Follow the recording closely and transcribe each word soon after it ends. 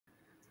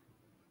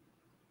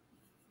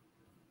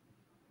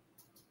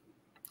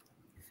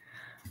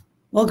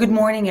Well, good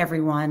morning,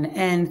 everyone,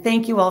 and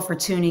thank you all for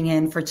tuning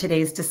in for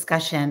today's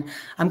discussion.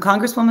 I'm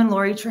Congresswoman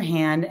Lori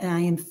Trahan, and I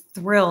am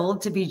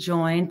thrilled to be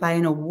joined by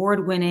an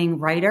award-winning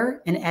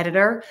writer and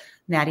editor,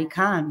 Mattie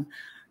Kahn.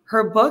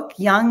 Her book,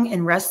 Young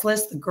and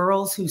Restless, The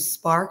Girls Who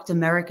Sparked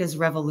America's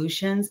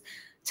Revolutions,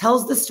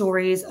 tells the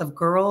stories of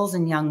girls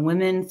and young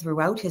women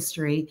throughout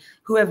history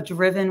who have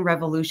driven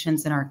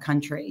revolutions in our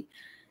country.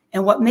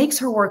 And what makes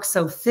her work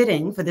so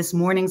fitting for this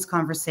morning's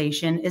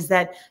conversation is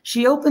that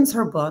she opens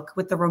her book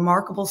with the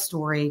remarkable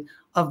story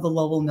of the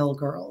Lowell Mill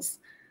Girls.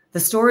 The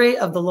story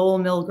of the Lowell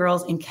Mill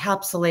Girls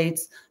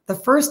encapsulates the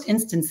first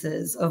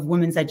instances of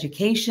women's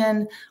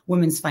education,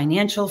 women's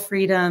financial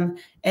freedom,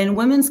 and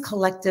women's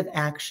collective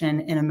action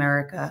in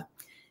America.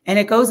 And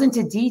it goes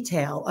into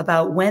detail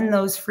about when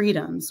those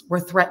freedoms were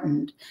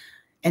threatened,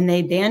 and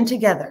they band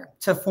together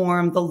to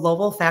form the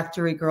Lowell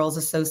Factory Girls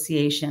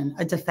Association,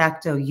 a de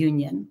facto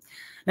union.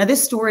 Now,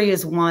 this story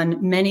is one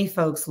many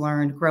folks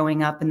learned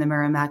growing up in the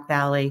Merrimack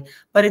Valley,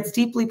 but it's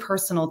deeply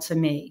personal to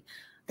me.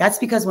 That's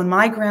because when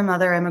my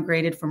grandmother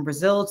emigrated from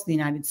Brazil to the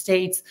United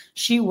States,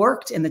 she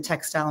worked in the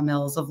textile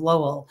mills of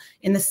Lowell,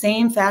 in the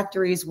same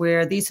factories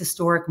where these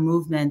historic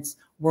movements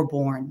were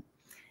born.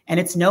 And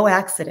it's no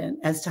accident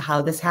as to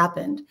how this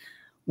happened.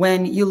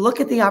 When you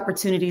look at the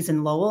opportunities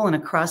in Lowell and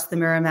across the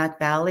Merrimack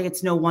Valley,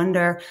 it's no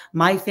wonder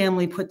my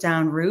family put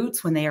down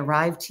roots when they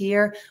arrived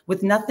here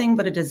with nothing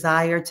but a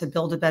desire to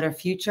build a better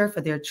future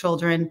for their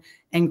children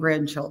and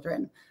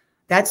grandchildren.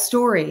 That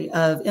story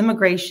of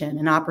immigration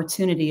and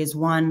opportunity is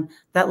one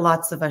that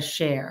lots of us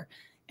share.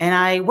 And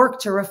I work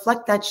to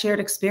reflect that shared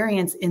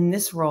experience in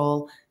this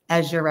role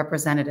as your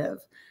representative.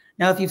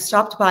 Now, if you've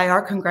stopped by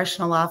our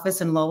congressional office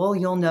in Lowell,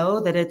 you'll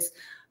know that it's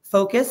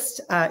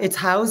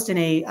housed in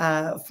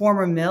a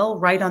former mill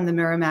right on the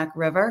Merrimack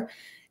River.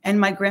 And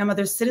my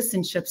grandmother's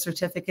citizenship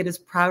certificate is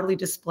proudly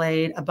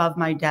displayed above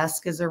my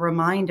desk as a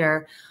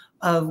reminder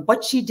of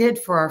what she did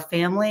for our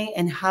family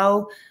and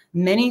how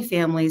many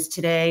families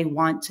today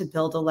want to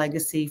build a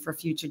legacy for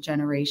future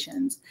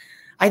generations.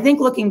 I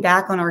think looking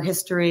back on our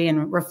history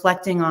and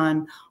reflecting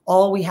on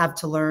all we have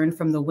to learn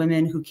from the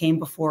women who came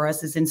before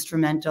us is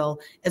instrumental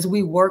as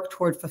we work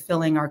toward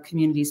fulfilling our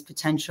community's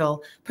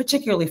potential,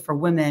 particularly for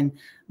women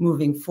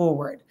moving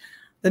forward.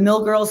 The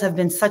Mill Girls have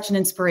been such an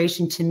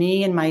inspiration to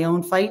me in my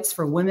own fights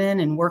for women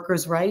and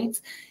workers'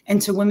 rights,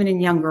 and to women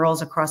and young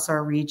girls across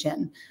our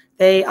region.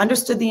 They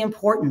understood the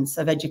importance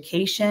of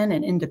education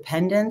and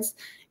independence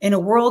in a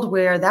world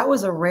where that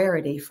was a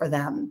rarity for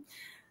them.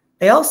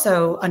 They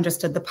also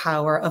understood the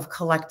power of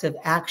collective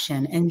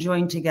action and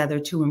joined together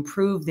to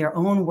improve their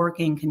own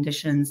working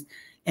conditions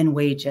and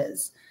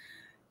wages.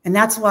 And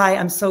that's why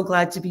I'm so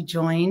glad to be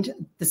joined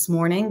this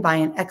morning by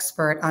an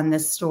expert on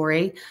this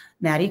story,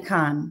 Mattie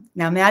Kahn.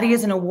 Now, Mattie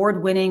is an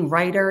award-winning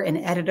writer and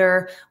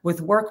editor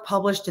with work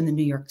published in the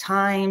New York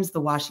Times,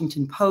 the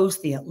Washington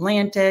Post, the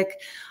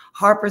Atlantic,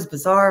 Harper's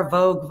Bazaar,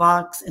 Vogue,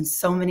 Vox, and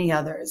so many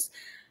others.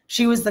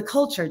 She was the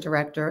culture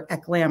director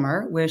at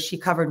Glamour, where she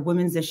covered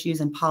women's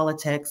issues and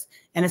politics,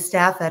 and a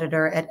staff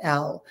editor at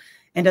Elle.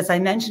 And as I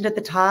mentioned at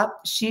the top,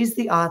 she's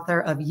the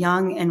author of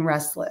Young and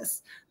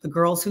Restless, The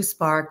Girls Who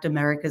Sparked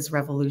America's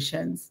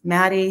Revolutions.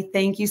 Mattie,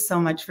 thank you so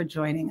much for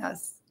joining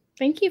us.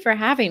 Thank you for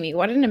having me.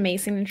 What an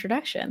amazing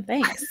introduction.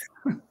 Thanks.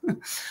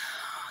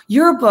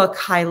 Your book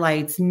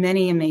highlights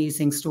many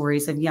amazing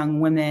stories of young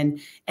women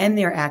and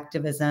their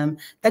activism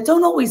that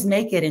don't always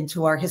make it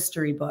into our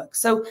history books.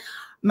 So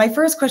my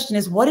first question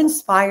is, what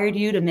inspired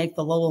you to make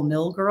the Lowell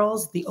Mill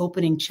Girls the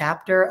opening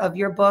chapter of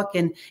your book?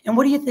 And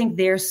what do you think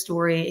their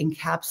story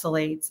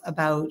encapsulates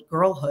about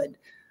girlhood?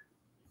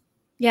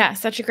 Yeah,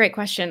 such a great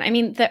question. I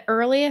mean, the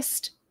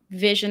earliest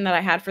vision that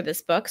I had for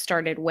this book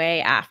started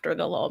way after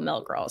the Lowell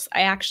Mill Girls.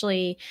 I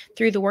actually,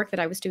 through the work that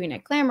I was doing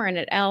at Glamour and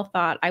at Elle,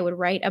 thought I would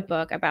write a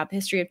book about the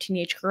history of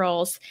teenage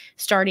girls,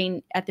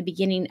 starting at the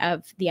beginning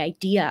of the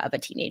idea of a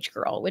teenage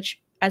girl,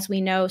 which, as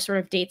we know, sort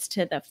of dates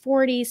to the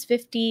 40s,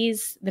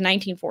 50s, the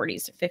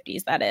 1940s,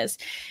 50s, that is.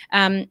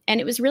 And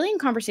it was really in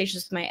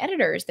conversations with my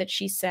editors that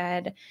she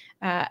said,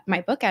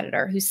 my book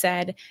editor, who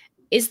said,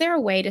 is there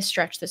a way to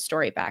stretch the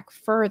story back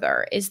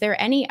further? Is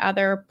there any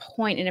other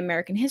point in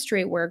American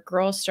history where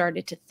girls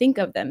started to think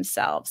of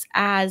themselves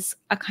as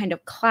a kind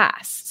of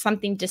class,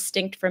 something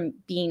distinct from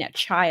being a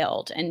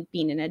child and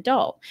being an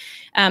adult?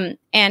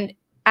 And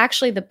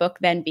actually, the book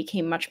then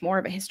became much more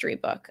of a history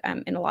book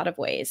in a lot of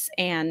ways.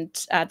 And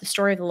the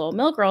story of the Lowell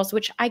Mill Girls,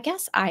 which I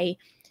guess I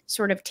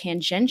sort of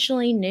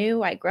tangentially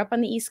knew, I grew up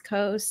on the East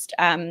Coast,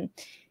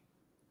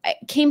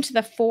 came to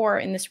the fore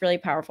in this really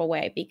powerful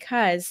way,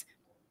 because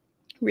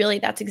really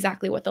that's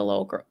exactly what the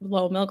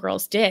Lowell Mill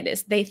Girls did,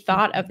 is they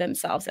thought of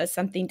themselves as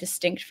something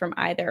distinct from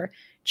either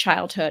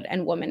childhood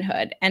and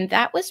womanhood. And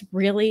that was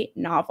really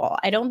novel.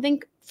 I don't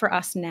think for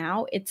us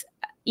now it's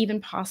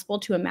even possible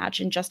to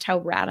imagine just how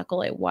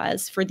radical it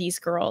was for these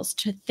girls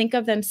to think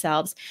of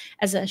themselves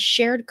as a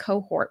shared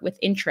cohort with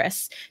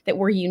interests that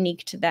were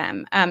unique to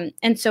them.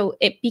 And so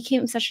it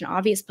became such an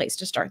obvious place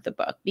to start the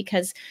book,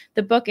 because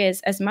the book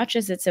is, as much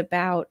as it's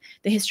about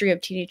the history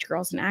of teenage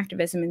girls and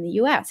activism in the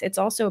US, it's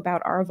also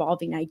about our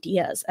evolving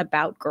ideas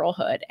about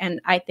girlhood.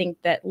 And I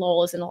think that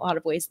Lowell is in a lot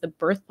of ways the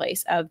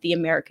birthplace of the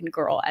American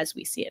girl as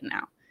we see it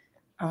now.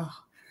 Oh,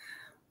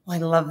 well, I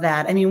love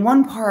that. I mean,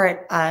 one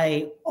part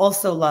I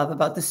also love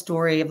about the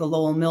story of the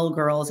Lowell Mill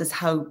girls is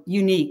how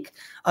unique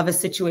of a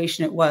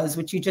situation it was,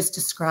 which you just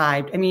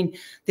described. I mean,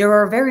 there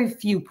are very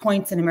few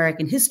points in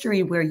American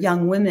history where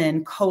young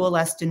women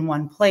coalesced in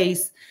one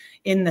place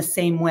in the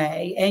same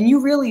way. And you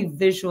really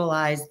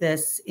visualize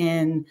this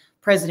in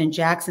President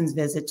Jackson's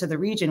visit to the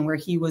region, where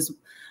he was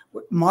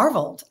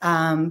marveled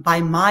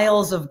by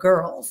miles of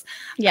girls.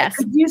 Yes.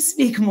 Could you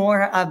speak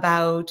more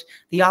about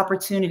the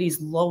opportunities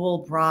Lowell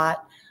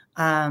brought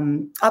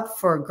up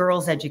for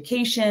girls'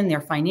 education,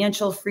 their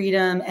financial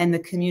freedom, and the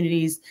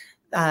communities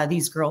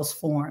these girls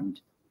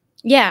formed?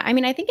 Yeah, I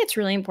mean, I think it's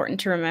really important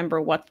to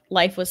remember what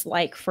life was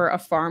like for a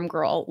farm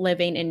girl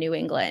living in New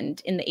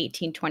England in the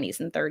 1820s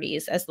and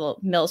 30s as the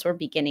mills were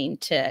beginning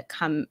to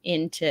come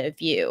into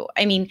view.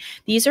 I mean,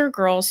 these are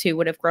girls who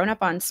would have grown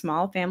up on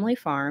small family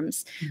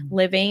farms,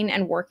 living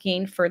and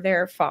working for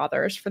their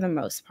fathers for the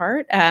most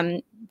part,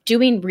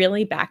 doing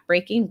really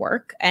backbreaking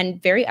work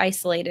and very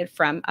isolated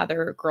from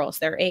other girls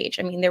their age.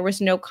 I mean, there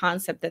was no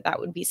concept that that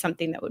would be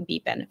something that would be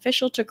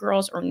beneficial to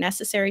girls or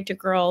necessary to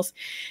girls.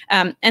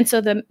 And so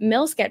the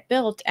mills get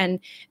built, and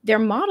they're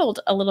modeled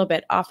a little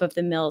bit off of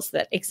the mills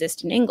that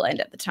exist in England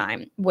at the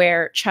time,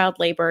 where child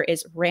labor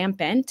is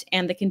rampant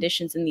and the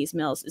conditions in these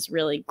mills is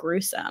really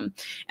gruesome.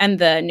 And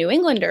the New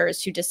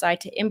Englanders who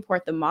decide to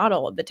import the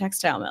model of the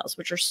textile mills,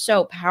 which are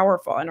so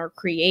powerful and are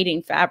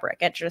creating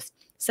fabric at just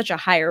such a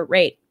higher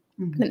rate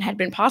than had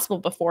been possible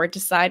before,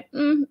 decide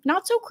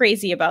not so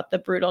crazy about the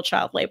brutal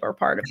child labor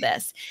part of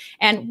this.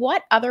 And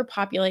what other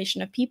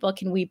population of people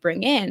can we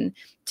bring in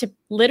to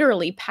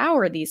literally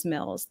power these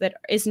mills that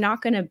is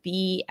not going to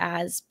be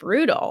as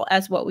brutal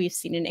as what we've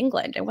seen in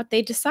England? And what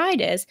they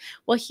decide is,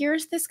 well,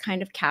 here's this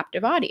kind of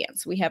captive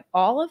audience. We have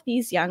all of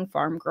these young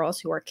farm girls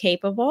who are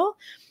capable,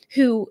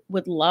 who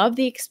would love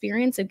the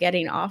experience of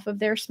getting off of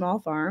their small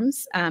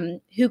farms,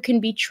 who can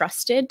be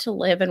trusted to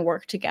live and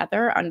work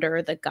together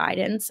under the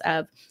guidance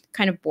of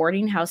kind of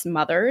boarding house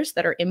mothers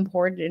that are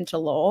imported into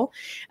Lowell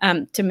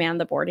to man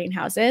the boarding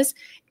houses.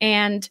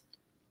 And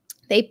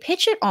they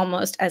pitch it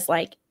almost as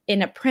like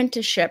an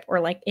apprenticeship or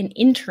like an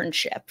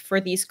internship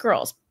for these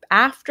girls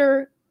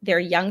after their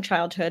young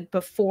childhood,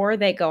 before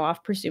they go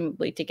off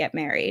presumably to get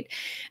married.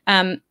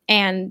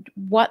 And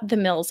what the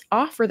mills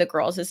offer the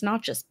girls is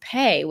not just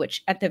pay,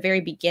 which at the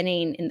very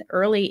beginning in the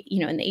early,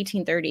 in the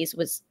 1830s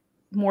was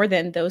more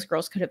than those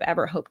girls could have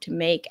ever hoped to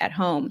make at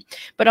home,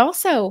 but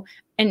also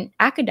an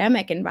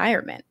academic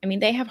environment. I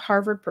mean, they have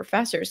Harvard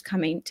professors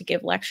coming to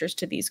give lectures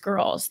to these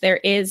girls. There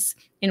is,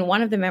 in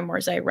one of the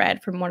memoirs I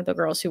read from one of the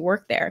girls who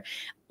worked there,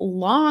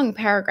 long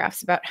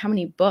paragraphs about how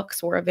many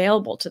books were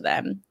available to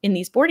them in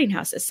these boarding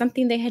houses,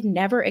 something they had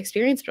never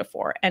experienced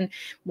before. And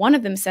one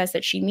of them says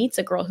that she meets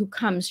a girl who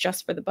comes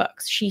just for the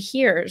books. She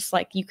hears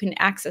like you can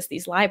access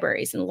these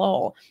libraries in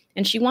Lowell,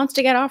 and she wants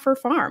to get off her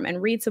farm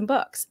and read some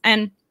books.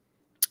 And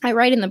I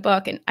write in the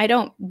book, and I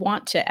don't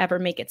want to ever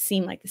make it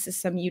seem like this is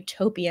some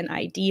utopian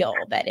ideal,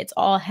 that it's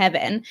all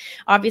heaven.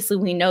 Obviously,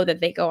 we know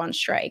that they go on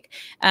strike,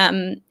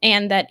 and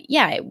that,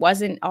 yeah, it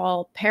wasn't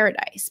all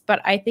paradise. But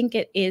I think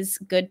it is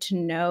good to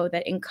know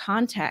that in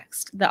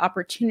context, the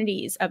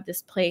opportunities of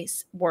this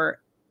place were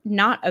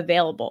not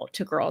available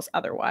to girls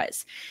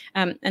otherwise.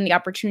 And the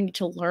opportunity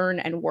to learn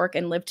and work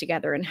and live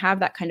together and have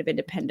that kind of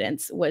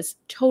independence was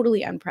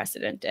totally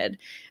unprecedented.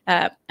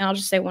 And I'll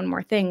just say one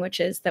more thing,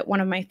 which is that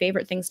one of my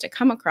favorite things to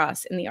come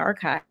across in the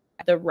archive,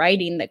 the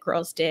writing that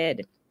girls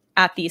did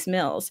at these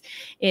mills,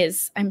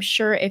 is, I'm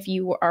sure if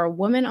you are a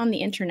woman on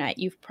the internet,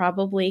 you've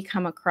probably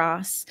come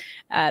across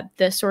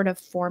the sort of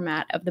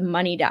format of the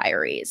money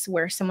diaries,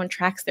 where someone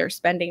tracks their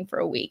spending for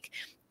a week.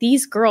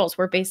 These girls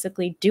were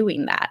basically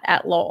doing that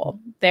at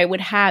Lowell. They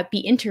would be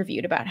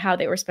interviewed about how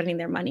they were spending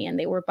their money, and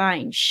they were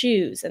buying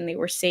shoes, and they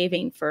were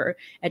saving for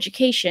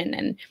education,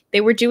 and they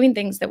were doing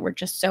things that were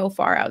just so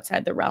far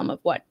outside the realm of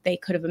what they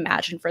could have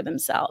imagined for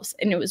themselves.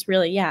 And it was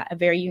really, yeah, a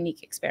very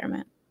unique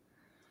experiment.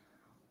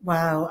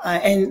 Wow.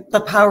 And the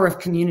power of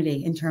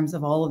community in terms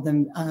of all of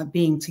them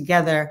being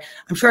together,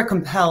 I'm sure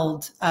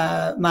compelled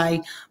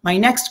my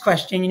next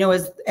question.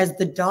 As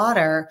the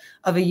daughter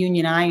of a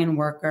union iron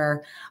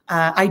worker,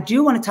 I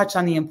do want to touch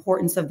on the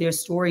importance of their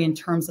story in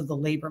terms of the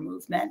labor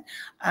movement,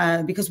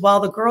 because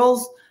while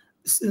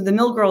the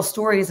mill girls'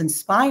 story is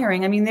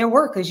inspiring, I mean, their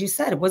work, as you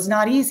said, it was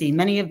not easy.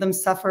 Many of them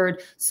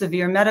suffered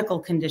severe medical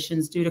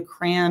conditions due to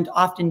crammed,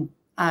 often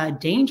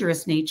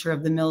dangerous nature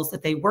of the mills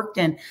that they worked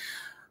in.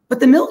 But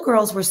the Mill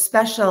Girls were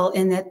special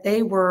in that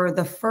they were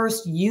the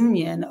first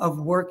union of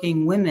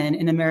working women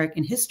in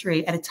American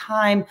history at a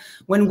time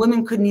when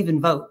women couldn't even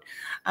vote.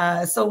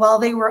 So while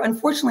they were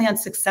unfortunately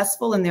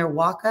unsuccessful in their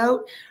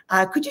walkout,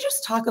 could you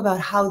just talk about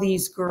how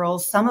these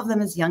girls, some of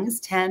them as young as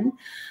 10,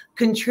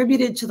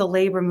 contributed to the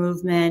labor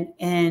movement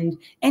and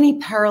any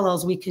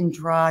parallels we can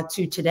draw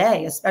to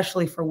today,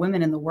 especially for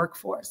women in the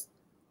workforce?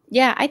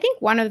 Yeah, I think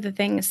one of the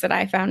things that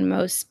I found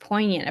most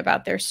poignant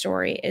about their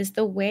story is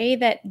the way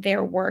that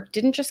their work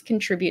didn't just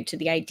contribute to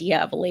the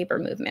idea of a labor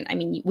movement. I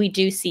mean, we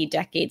do see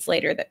decades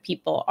later that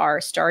people are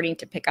starting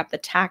to pick up the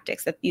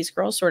tactics that these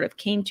girls sort of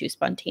came to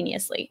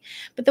spontaneously.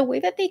 But the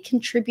way that they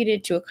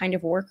contributed to a kind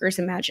of worker's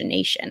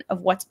imagination of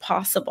what's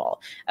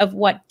possible, of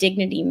what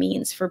dignity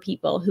means for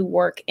people who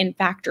work in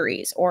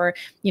factories or,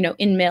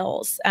 in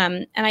mills.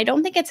 And I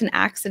don't think it's an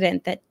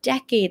accident that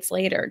decades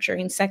later,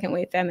 during second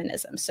wave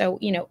feminism, so,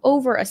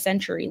 over a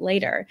century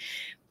later,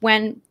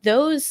 when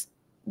those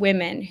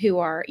women who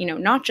are,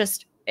 not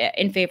just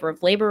in favor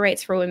of labor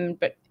rights for women,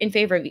 but in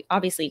favor of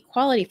obviously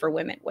equality for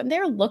women, when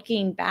they're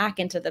looking back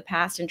into the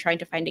past and trying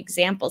to find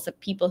examples of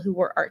people who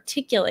were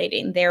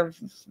articulating their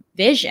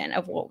vision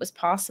of what was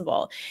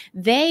possible,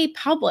 they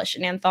publish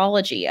an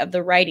anthology of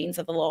the writings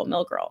of the Lowell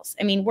Mill Girls.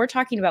 I mean, we're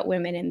talking about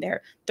women in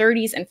their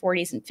 30s and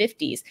 40s and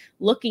 50s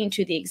looking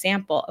to the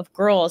example of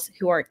girls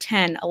who are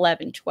 10,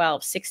 11,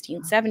 12,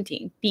 16,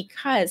 17,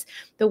 because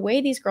the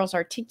way these girls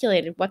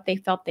articulated what they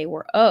felt they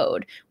were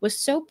owed was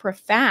so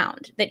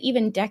profound that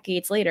even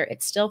decades later,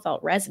 it still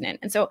felt resonant.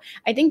 And so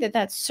I think that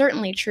that's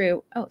certainly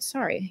true. Oh,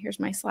 sorry, here's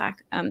my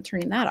Slack. I'm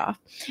turning that off.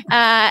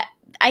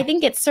 I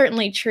think it's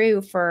certainly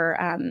true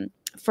for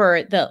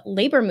the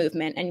labor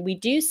movement. And we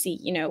do see,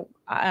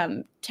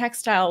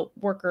 textile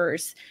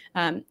workers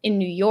in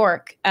New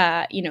York,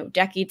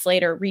 decades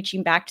later,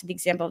 reaching back to the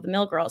example of the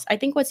Mill Girls. I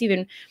think what's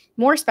even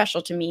more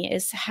special to me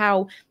is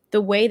how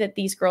the way that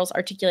these girls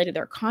articulated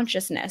their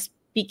consciousness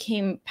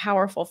became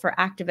powerful for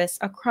activists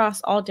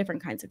across all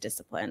different kinds of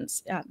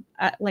disciplines,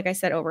 like I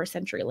said, over a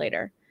century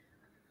later.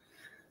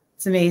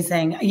 It's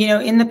amazing.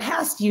 In the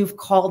past, you've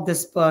called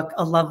this book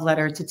a love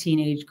letter to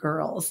teenage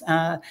girls.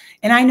 And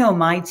I know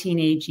my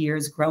teenage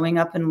years growing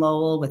up in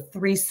Lowell with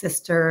three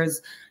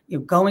sisters,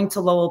 going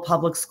to Lowell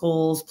public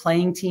schools,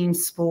 playing team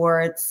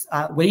sports,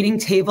 waiting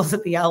tables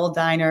at the Owl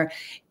Diner.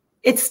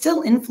 It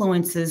still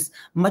influences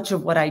much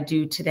of what I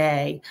do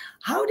today.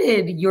 How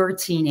did your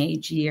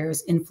teenage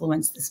years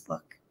influence this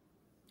book?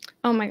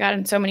 Oh my God,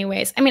 in so many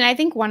ways. I mean, I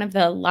think one of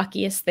the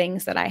luckiest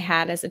things that I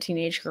had as a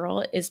teenage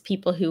girl is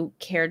people who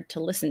cared to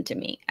listen to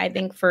me. I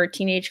think for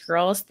teenage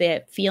girls,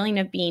 the feeling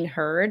of being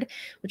heard,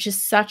 which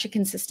is such a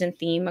consistent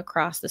theme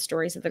across the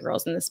stories of the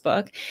girls in this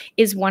book,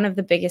 is one of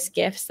the biggest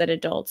gifts that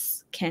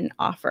adults can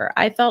offer.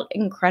 I felt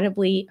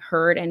incredibly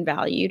heard and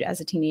valued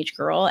as a teenage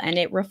girl, and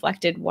it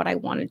reflected what I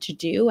wanted to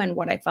do and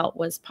what I felt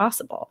was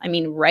possible. I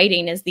mean,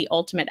 writing is the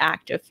ultimate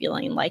act of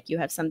feeling like you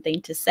have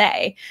something to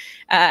say.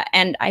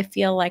 And I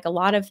feel like a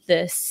lot of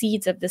the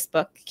seeds of this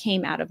book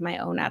came out of my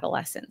own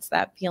adolescence,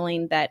 that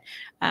feeling that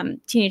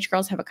teenage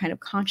girls have a kind of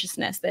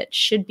consciousness that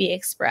should be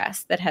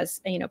expressed, that has,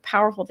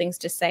 powerful things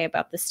to say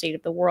about the state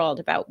of the world,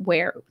 about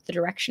where the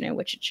direction in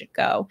which it should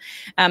go.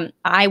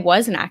 I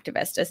was an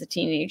activist as a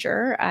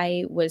teenager.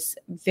 I was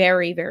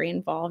very, very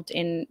involved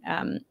in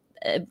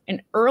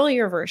an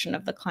earlier version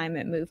of the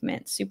climate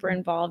movement, super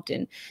involved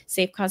in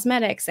safe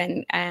cosmetics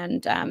and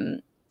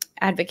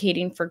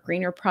advocating for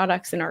greener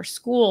products in our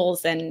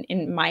schools and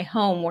in my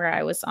home, where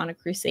I was on a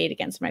crusade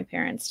against my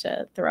parents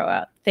to throw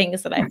out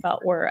things that I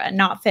felt were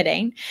not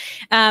fitting.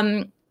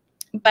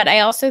 But I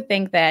also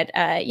think that,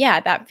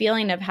 that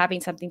feeling of having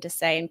something to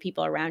say and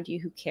people around you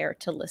who care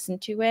to listen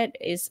to it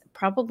is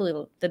probably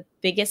the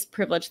biggest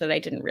privilege that I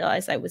didn't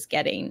realize I was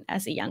getting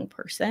as a young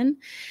person.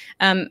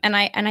 And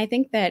I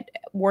think that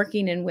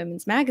working in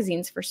women's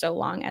magazines for so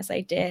long as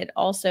I did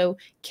also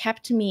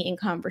kept me in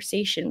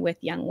conversation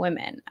with young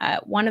women.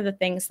 One of the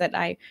things that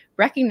I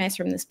recognize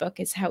from this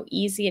book is how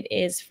easy it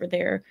is for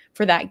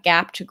that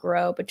gap to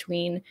grow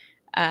between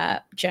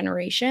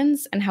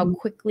generations, and how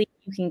quickly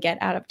you can get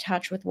out of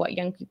touch with what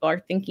young people are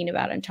thinking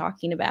about and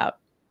talking about.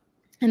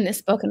 And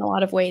this book, in a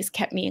lot of ways,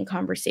 kept me in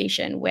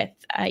conversation with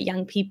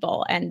young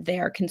people and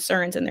their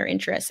concerns and their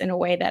interests in a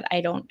way that I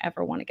don't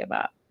ever want to give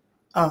up.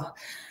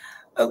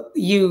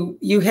 You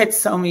hit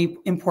so many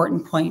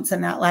important points in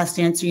that last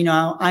answer.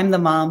 I'm the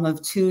mom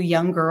of two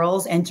young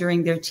girls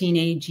entering their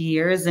teenage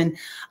years, and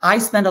I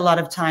spend a lot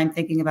of time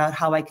thinking about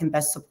how I can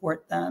best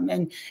support them.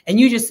 And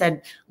you just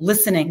said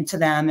listening to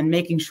them and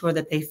making sure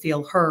that they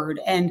feel heard.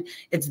 And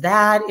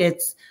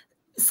it's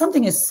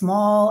something as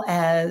small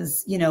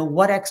as,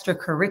 what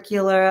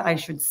extracurricular I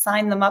should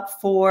sign them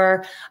up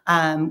for,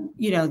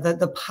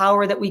 the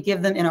power that we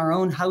give them in our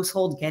own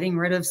household. Getting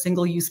rid of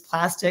single-use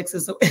plastics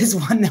is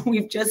one that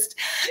we've just,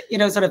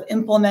 sort of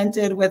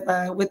implemented with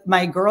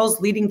my girls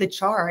leading the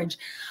charge.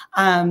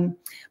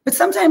 But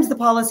sometimes the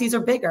policies are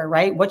bigger,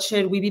 right? What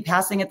should we be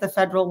passing at the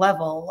federal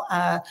level?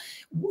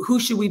 Who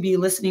should we be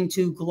listening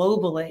to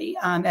globally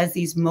as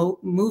these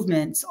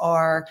movements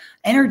are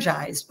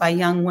energized by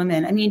young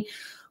women? I mean,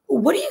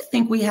 What do you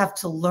think we have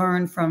to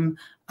learn from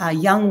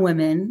young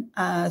women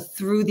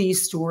through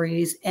these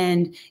stories?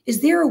 And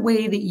is there a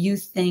way that you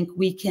think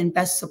we can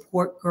best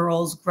support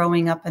girls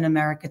growing up in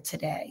America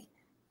today?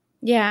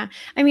 Yeah.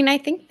 I mean, I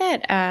think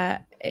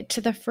that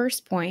to the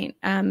first point,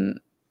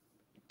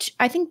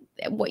 I think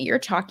what you're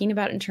talking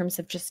about in terms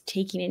of just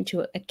taking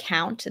into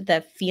account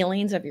the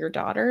feelings of your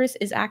daughters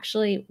is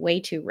actually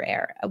way too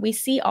rare. We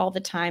see all the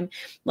time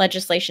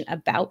legislation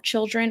about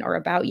children or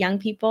about young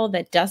people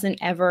that doesn't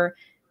ever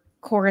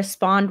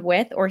correspond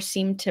with or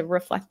seem to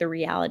reflect the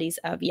realities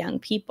of young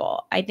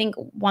people. I think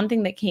one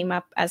thing that came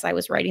up as I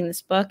was writing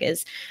this book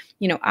is,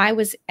 I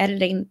was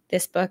editing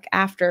this book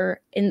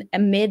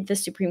amid the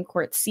Supreme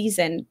Court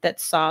season that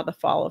saw the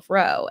fall of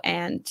Roe.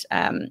 And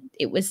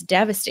it was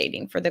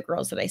devastating for the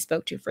girls that I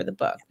spoke to for the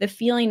book. The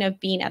feeling of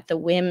being at the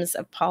whims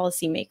of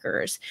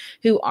policymakers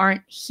who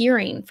aren't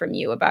hearing from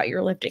you about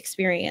your lived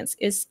experience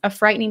is a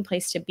frightening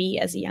place to be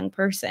as a young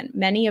person.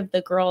 Many of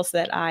the girls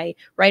that I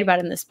write about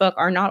in this book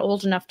are not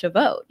old enough to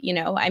vote.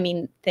 I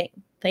mean,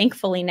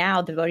 thankfully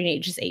now the voting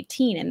age is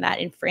 18, and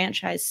that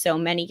enfranchised so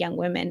many young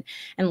women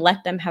and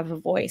let them have a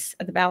voice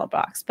at the ballot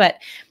box. But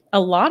a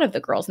lot of the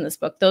girls in this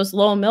book, those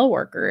Lowell mill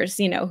workers,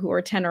 who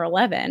are 10 or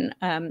 11,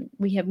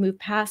 we have moved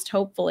past,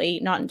 hopefully,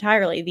 not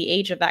entirely, the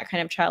age of that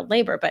kind of child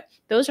labor, but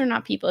those are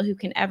not people who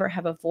can ever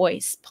have a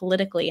voice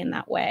politically in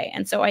that way.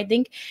 And so I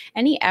think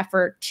any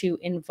effort to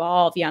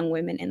involve young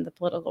women in the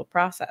political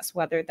process,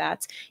 whether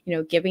that's,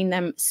 giving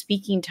them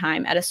speaking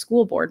time at a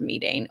school board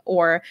meeting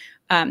or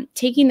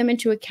taking them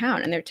into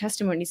account and their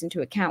testimonies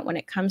into account when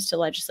it comes to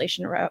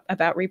legislation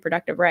about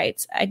reproductive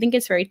rights. I think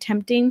it's very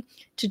tempting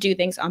to do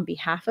things on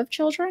behalf of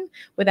children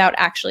without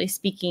actually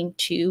speaking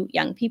to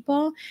young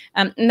people.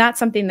 And that's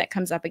something that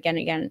comes up again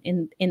and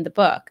again in the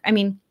book. I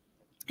mean,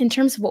 in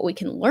terms of what we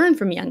can learn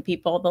from young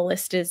people, the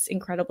list is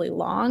incredibly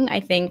long. I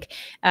think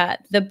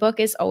the book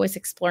is always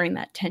exploring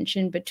that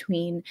tension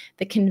between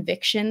the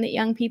conviction that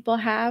young people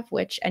have,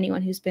 which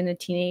anyone who's been a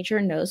teenager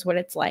knows what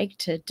it's like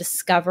to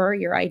discover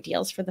your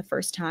ideals for the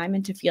first time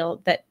and to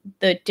feel that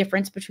the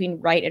difference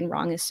between right and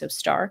wrong is so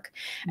stark.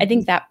 I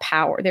think that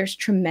power, there's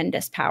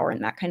tremendous power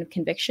in that kind of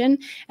conviction.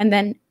 And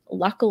then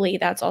luckily,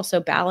 that's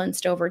also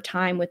balanced over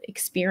time with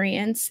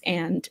experience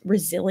and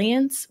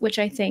resilience, which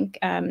I think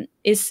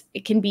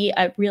it can be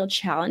a real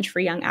challenge for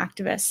young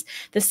activists.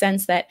 The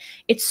sense that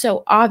it's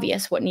so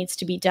obvious what needs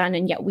to be done,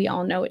 and yet we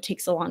all know it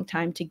takes a long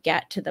time to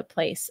get to the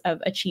place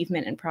of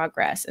achievement and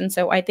progress. And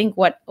so I think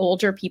what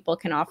older people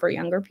can offer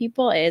younger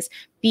people is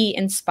be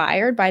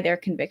inspired by their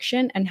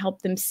conviction and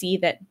help them see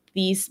that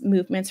these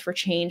movements for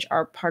change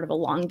are part of a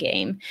long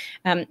game,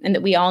 and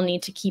that we all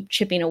need to keep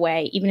chipping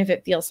away, even if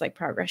it feels like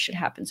progress should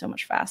happen so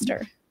much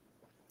faster.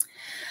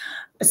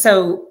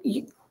 So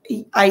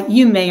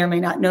you may or may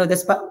not know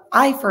this, but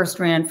I first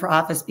ran for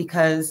office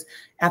because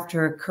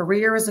after a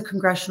career as a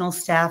congressional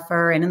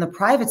staffer and in the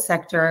private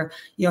sector,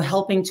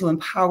 helping to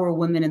empower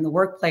women in the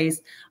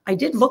workplace, I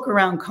did look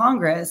around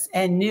Congress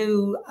and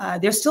knew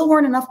there still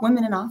weren't enough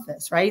women in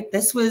office, right?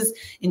 This was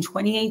in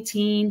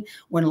 2018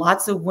 when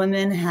lots of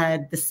women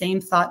had the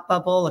same thought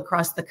bubble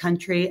across the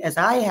country as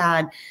I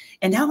had.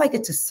 And now I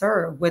get to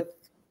serve with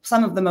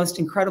some of the most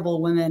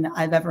incredible women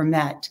I've ever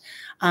met.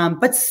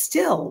 But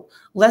still,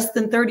 less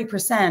than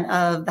 30%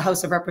 of the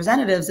House of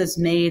Representatives is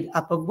made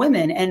up of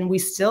women, and we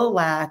still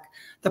lack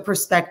the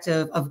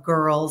perspective of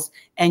girls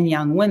and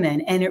young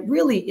women. And it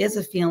really is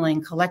a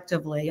feeling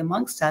collectively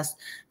amongst us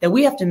that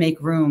we have to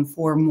make room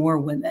for more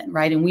women,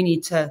 right? And we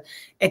need to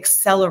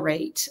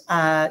accelerate,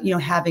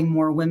 having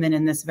more women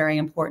in this very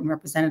important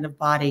representative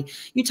body.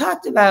 You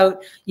talked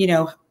about,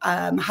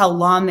 how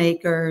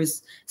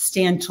lawmakers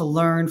stand to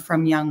learn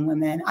from young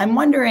women. I'm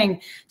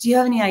wondering, do you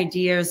have any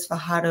ideas for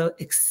how to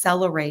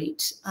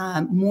accelerate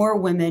more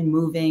women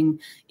moving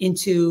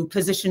into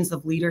positions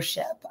of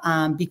leadership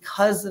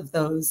because of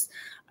those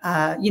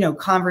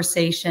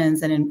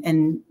conversations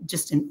and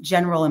just in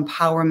general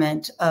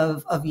empowerment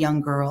of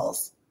young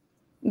girls?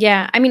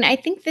 Yeah, I mean, I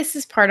think this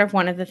is part of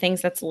one of the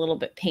things that's a little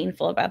bit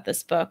painful about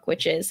this book,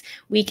 which is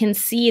we can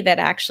see that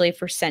actually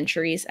for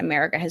centuries,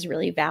 America has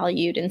really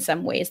valued in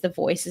some ways the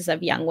voices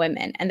of young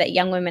women, and that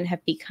young women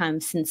have become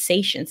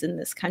sensations in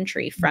this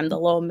country, from the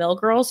Lowell mill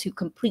girls who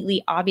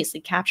completely obviously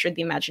captured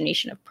the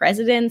imagination of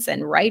presidents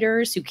and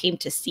writers who came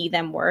to see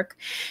them work,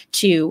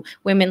 to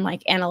women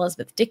like Anne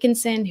Elizabeth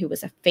Dickinson, who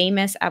was a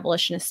famous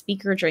abolitionist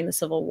speaker during the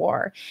Civil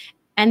War.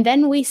 And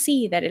then we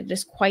see that it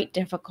is quite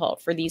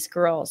difficult for these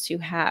girls who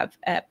have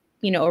a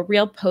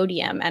real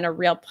podium and a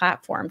real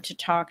platform to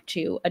talk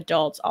to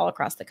adults all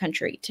across the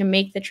country to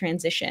make the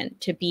transition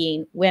to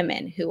being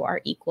women who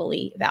are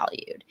equally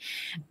valued.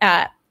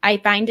 I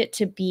find it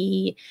to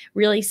be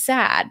really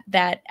sad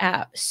that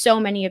so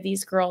many of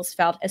these girls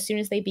felt as soon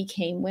as they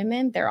became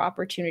women, their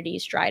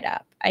opportunities dried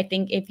up. I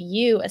think if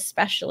you,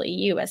 especially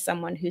you as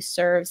someone who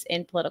serves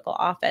in political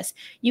office,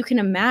 you can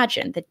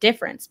imagine the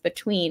difference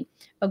between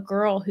a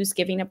girl who's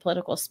giving a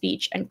political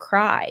speech and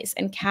cries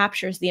and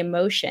captures the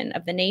emotion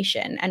of the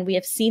nation. And we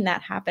have seen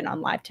that happen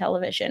on live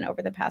television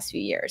over the past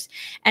few years.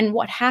 And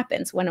what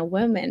happens when a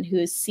woman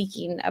who's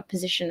seeking a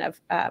position of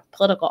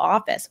political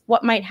office,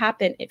 what might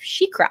happen if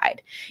she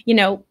cried? You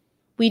know,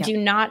 we do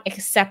not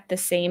accept the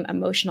same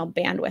emotional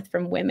bandwidth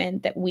from women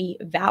that we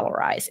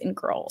valorize in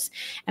girls.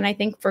 And I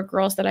think for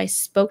girls that I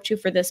spoke to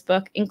for this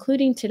book,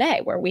 including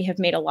today, where we have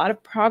made a lot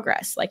of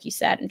progress, like you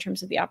said, in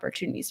terms of the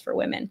opportunities for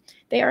women,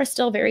 they are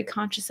still very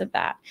conscious of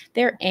that.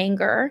 Their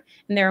anger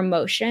and their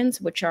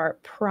emotions, which are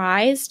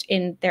prized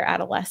in their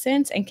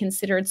adolescence and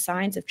considered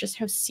signs of just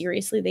how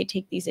seriously they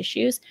take these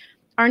issues,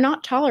 are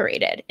not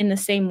tolerated in the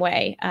same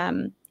way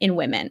in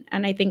women.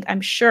 And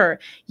I'm sure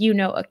you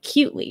know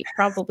acutely,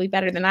 probably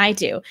better than I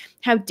do,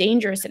 how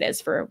dangerous it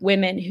is for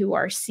women who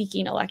are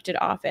seeking elected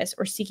office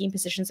or seeking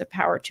positions of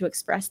power to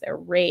express their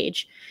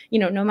rage, you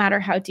know, no matter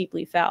how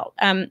deeply felt.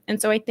 And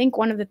so I think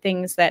one of the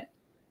things that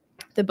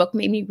the book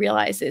made me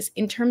realize is,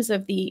 in terms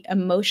of the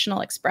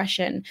emotional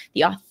expression,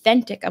 the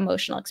authentic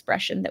emotional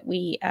expression that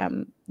we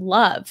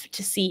love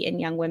to see in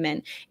young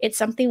women, it's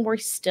something we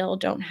still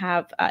don't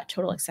have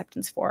total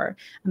acceptance for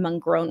among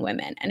grown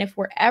women. And if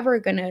we're ever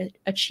going to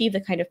achieve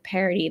the kind of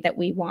parity that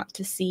we want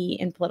to see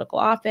in political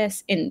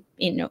office, in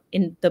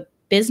the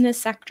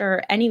business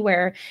sector,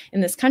 anywhere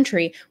in this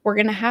country, we're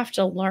going to have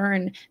to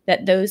learn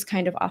that those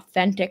kind of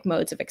authentic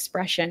modes of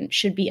expression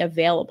should be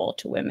available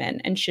to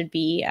women and should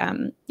be,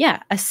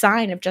 a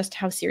sign of just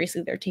how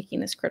seriously they're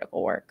taking this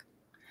critical work.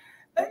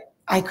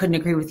 I couldn't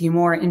agree with you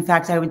more. In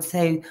fact, I would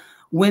say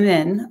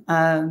women,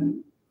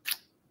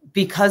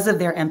 because of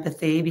their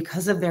empathy,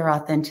 because of their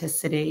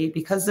authenticity,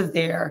 because of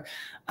their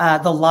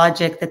the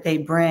logic that they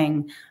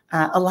bring,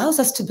 allows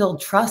us to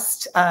build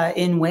trust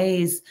in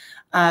ways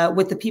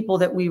with the people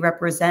that we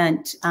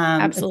represent.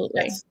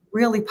 Absolutely. That's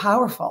really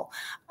powerful.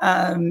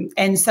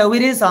 And so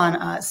it is on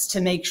us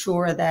to make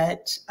sure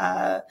that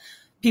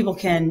people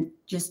can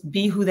just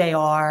be who they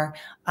are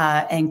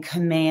and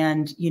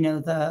command,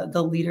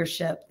 the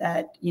leadership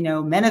that,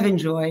 men have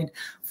enjoyed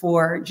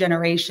for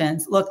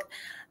generations. Look,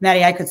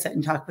 Mattie, I could sit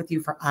and talk with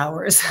you for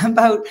hours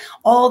about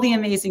all the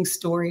amazing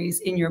stories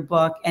in your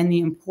book and the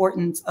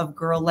importance of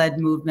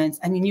girl-led movements.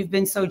 I mean, you've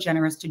been so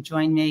generous to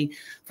join me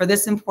for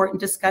this important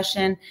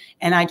discussion,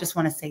 and I just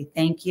want to say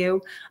thank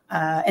you.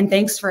 And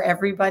thanks for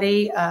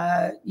everybody,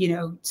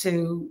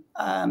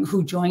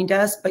 who joined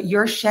us. But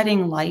you're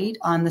shedding light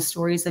on the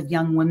stories of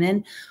young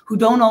women who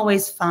don't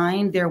always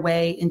find their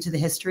way into the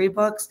history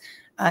books.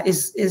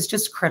 Is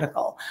just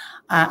critical.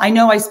 I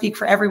know I speak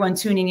for everyone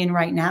tuning in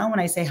right now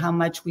when I say how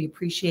much we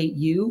appreciate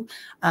you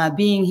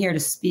being here to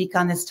speak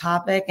on this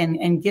topic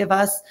and give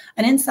us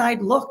an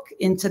inside look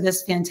into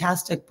this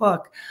fantastic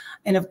book.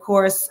 And of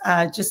course,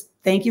 just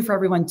thank you for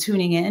everyone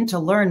tuning in to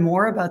learn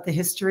more about the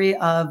history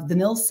of the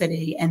Mill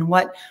City and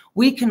what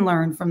we can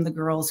learn from the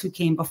girls who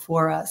came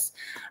before us.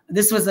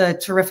 This was a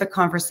terrific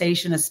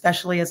conversation,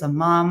 especially as a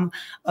mom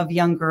of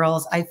young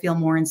girls. I feel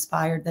more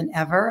inspired than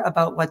ever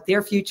about what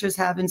their futures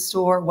have in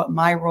store, what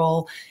my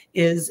role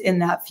is in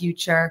that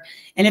future.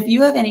 And if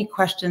you have any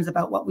questions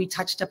about what we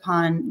touched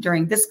upon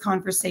during this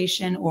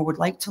conversation or would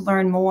like to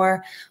learn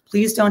more,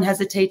 please don't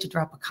hesitate to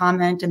drop a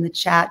comment in the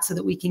chat so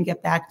that we can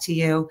get back to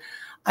you.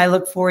 I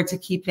look forward to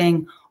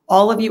keeping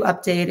all of you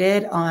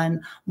updated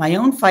on my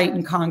own fight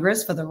in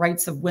Congress for the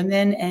rights of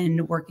women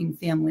and working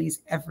families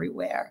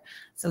everywhere.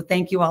 So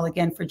thank you all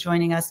again for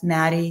joining us.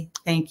 Mattie,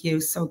 thank you.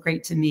 So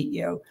great to meet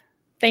you.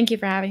 Thank you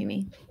for having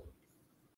me.